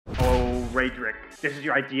Oh, Raedric, this is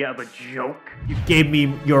your idea of a joke? You gave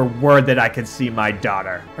me your word that I could see my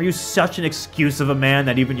daughter. Are you such an excuse of a man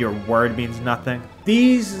that even your word means nothing?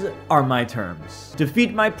 These are my terms.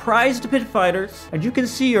 Defeat my prized pit fighters, and you can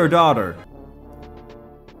see your daughter.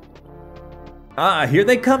 Ah, here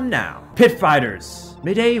they come now. Pit fighters,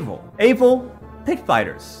 medieval, Avel, pit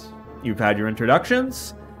fighters. You've had your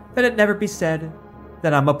introductions. Let it never be said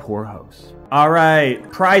that I'm a poor host. All right,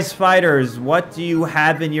 prize fighters, what do you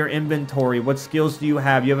have in your inventory? What skills do you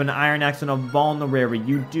have? You have an Iron Axe and a Vulnerary.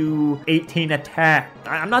 You do 18 attack.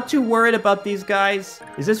 I'm not too worried about these guys.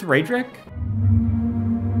 Is this Raedric?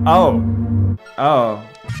 Oh. Oh.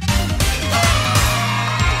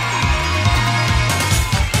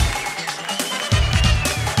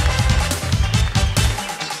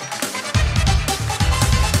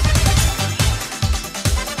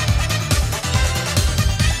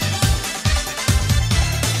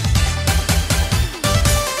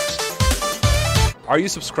 Are you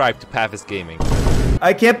subscribed to Pavise Gaming?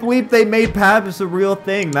 I can't believe they made Pavise a real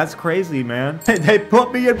thing. That's crazy, man. They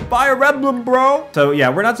put me in Fire Emblem, bro. So yeah,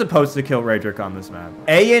 we're not supposed to kill Raedric on this map.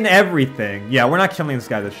 A in everything. Yeah, we're not killing this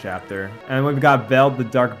guy this chapter. And we've got Veld the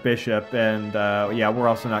Dark Bishop, and yeah, we're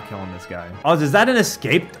also not killing this guy. Oh, is that an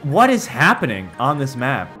escape? What is happening on this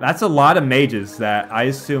map? That's a lot of mages that I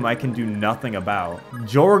assume I can do nothing about.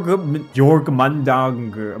 Jorgmundang.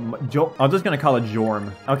 I'm just gonna call it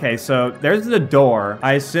Jorm. Okay, so there's the door.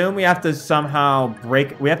 I assume we have to somehow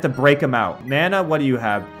break him out. Nana, what do you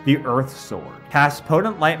have? The Earth Sword. Cast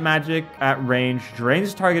potent light magic at range,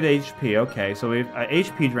 drains target HP. Okay, so we have an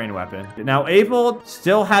HP drain weapon. Now, Avel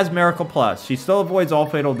still has Miracle Plus. She still avoids all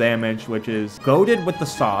fatal damage, which is goaded with the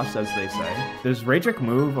sauce, as they say. Does Raedric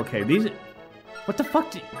move? Okay, these... What the fuck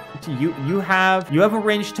do you have a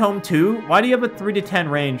ranged tome too? Why do you have a 3 to 10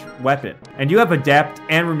 range weapon? And you have Adept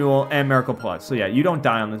and Renewal and Miracle Plus. So yeah, you don't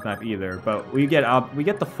die on this map either, but we get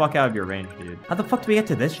the fuck out of your range, dude. How the fuck do we get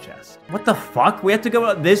to this chest? What the fuck? We have to go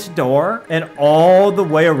out this door and all the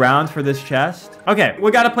way around for this chest? Okay, we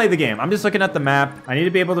gotta play the game. I'm just looking at the map. I need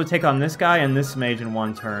to be able to take on this guy and this mage in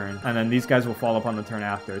one turn, and then these guys will fall up on the turn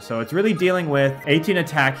after. So it's really dealing with 18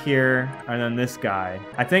 attack here, and then this guy.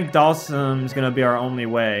 I think Dalsum's gonna be our only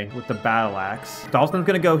way with the battle axe. Dalsum's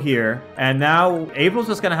gonna go here, and now Avel's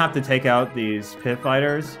just gonna have to take out these pit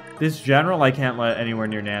fighters. This general I can't let anywhere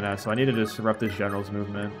near Nana, so I need to disrupt this general's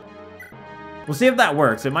movement. We'll see if that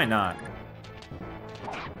works. It might not.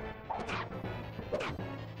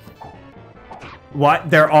 What?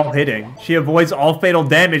 They're all hitting. She avoids all fatal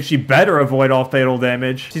damage. She better avoid all fatal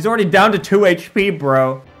damage. She's already down to 2 HP,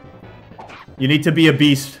 bro. You need to be a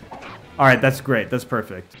beast. All right, that's great. That's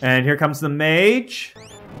perfect. And here comes the mage.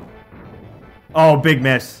 Oh, big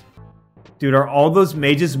miss. Dude, are all those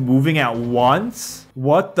mages moving at once?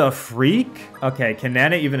 What the freak? Okay, can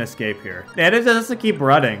Nana even escape here? Nana just has to keep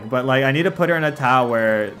running, but like I need to put her in a tile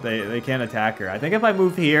where they can't attack her. I think if I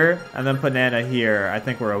move here and then put Nana here, I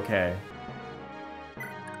think we're okay.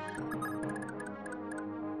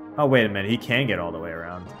 Oh, wait a minute. He can get all the way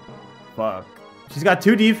around. Fuck. She's got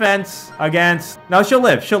 2 defense against... No, she'll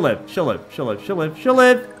live. She'll live. She'll live. She'll live. She'll live. She'll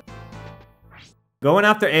live. Going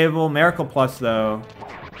after Avel. Miracle Plus, though.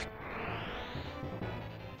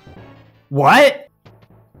 What?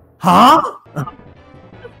 Huh?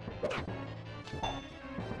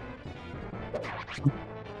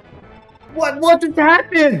 What just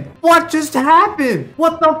happened? What just happened?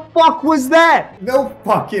 What the fuck was that? No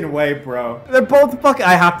fucking way, bro. They're both fucking...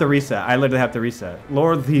 I have to reset. I literally have to reset.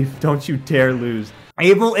 Lord Leaf, don't you dare lose.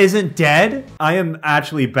 Avel isn't dead? I am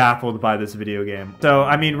actually baffled by this video game. So,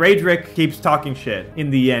 I mean, Raedric keeps talking shit. In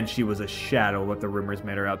the end, she was a shadow, what the rumors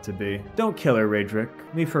made her out to be. Don't kill her, Raedric.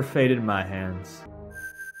 Leave her fate in my hands.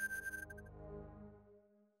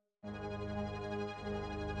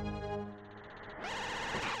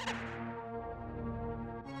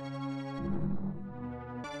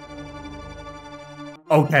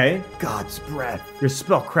 Okay. God's breath. Your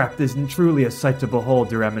spellcraft is truly a sight to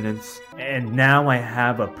behold, Your Eminence. And now I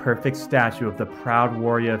have a perfect statue of the proud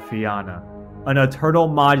warrior Fianna. An eternal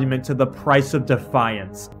monument to the price of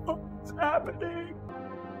defiance. What's happening?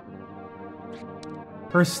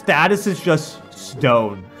 Her status is just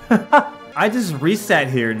stone. I just reset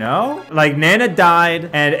here, no? Like, Nana died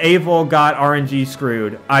and Avel got RNG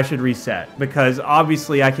screwed. I should reset because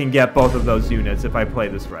obviously I can get both of those units if I play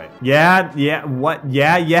this right. Yeah, what?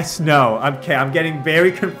 Yeah, yes, no. Okay, I'm getting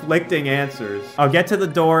very conflicting answers. I'll get to the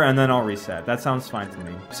door and then I'll reset. That sounds fine to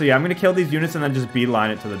me. So yeah, I'm gonna kill these units and then just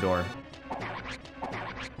beeline it to the door.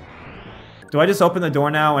 Do I just open the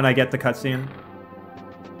door now and I get the cutscene?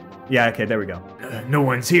 Yeah, okay, there we go. No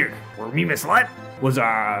one's here. Were we misled? Was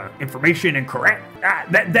information incorrect?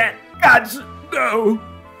 God's no.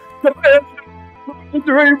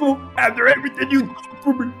 After everything you did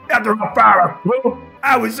for me, after my father,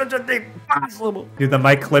 I was such a thing possible. Dude, the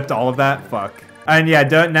mic clipped all of that. Fuck. And yeah,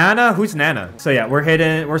 Nana? Who's Nana? So yeah,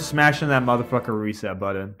 we're smashing that motherfucker reset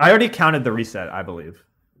button. I already counted the reset, I believe.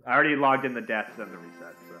 I already logged in the deaths and the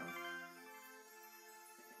reset, so.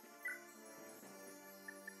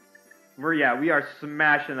 We are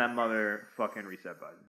smashing that motherfucking reset button.